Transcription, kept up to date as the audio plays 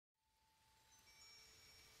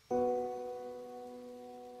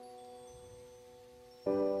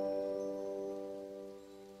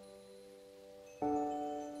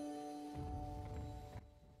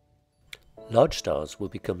Large stars will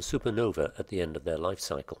become supernova at the end of their life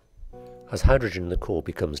cycle. As hydrogen in the core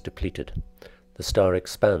becomes depleted, the star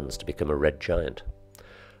expands to become a red giant.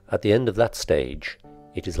 At the end of that stage,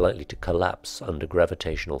 it is likely to collapse under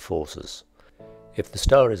gravitational forces. If the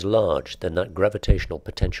star is large, then that gravitational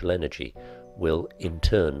potential energy will in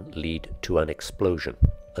turn lead to an explosion,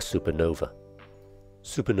 a supernova.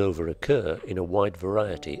 Supernovae occur in a wide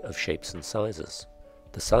variety of shapes and sizes.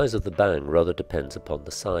 The size of the bang rather depends upon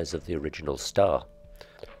the size of the original star.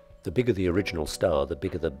 The bigger the original star, the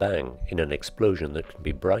bigger the bang in an explosion that can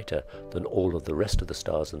be brighter than all of the rest of the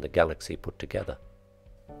stars in the galaxy put together.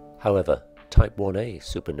 However, Type 1a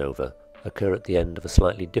supernova occur at the end of a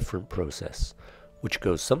slightly different process, which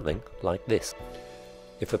goes something like this.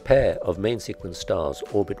 If a pair of main sequence stars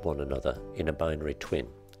orbit one another in a binary twin,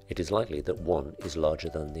 it is likely that one is larger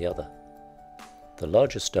than the other. The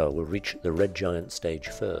larger star will reach the red giant stage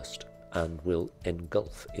first and will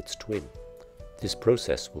engulf its twin. This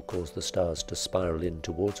process will cause the stars to spiral in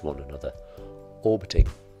towards one another, orbiting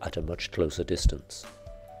at a much closer distance.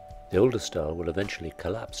 The older star will eventually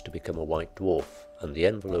collapse to become a white dwarf, and the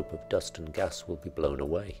envelope of dust and gas will be blown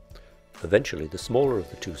away. Eventually, the smaller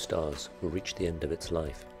of the two stars will reach the end of its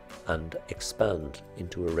life and expand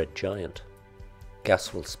into a red giant.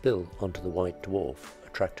 Gas will spill onto the white dwarf,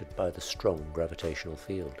 attracted by the strong gravitational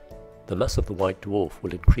field. The mass of the white dwarf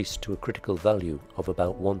will increase to a critical value of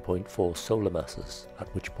about 1.4 solar masses,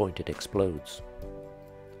 at which point it explodes.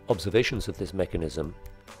 Observations of this mechanism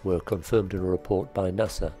were confirmed in a report by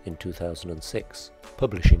NASA in 2006,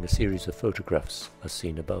 publishing a series of photographs as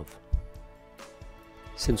seen above.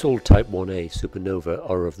 Since all Type 1a supernovae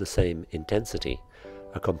are of the same intensity,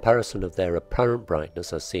 a comparison of their apparent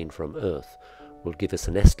brightness as seen from Earth will give us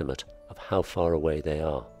an estimate of how far away they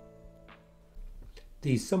are.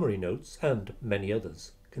 These summary notes and many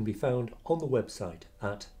others can be found on the website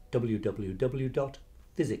at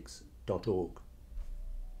www.physics.org.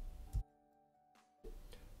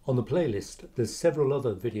 On the playlist there's several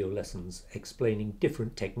other video lessons explaining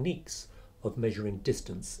different techniques of measuring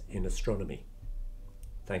distance in astronomy.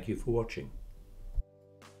 Thank you for watching.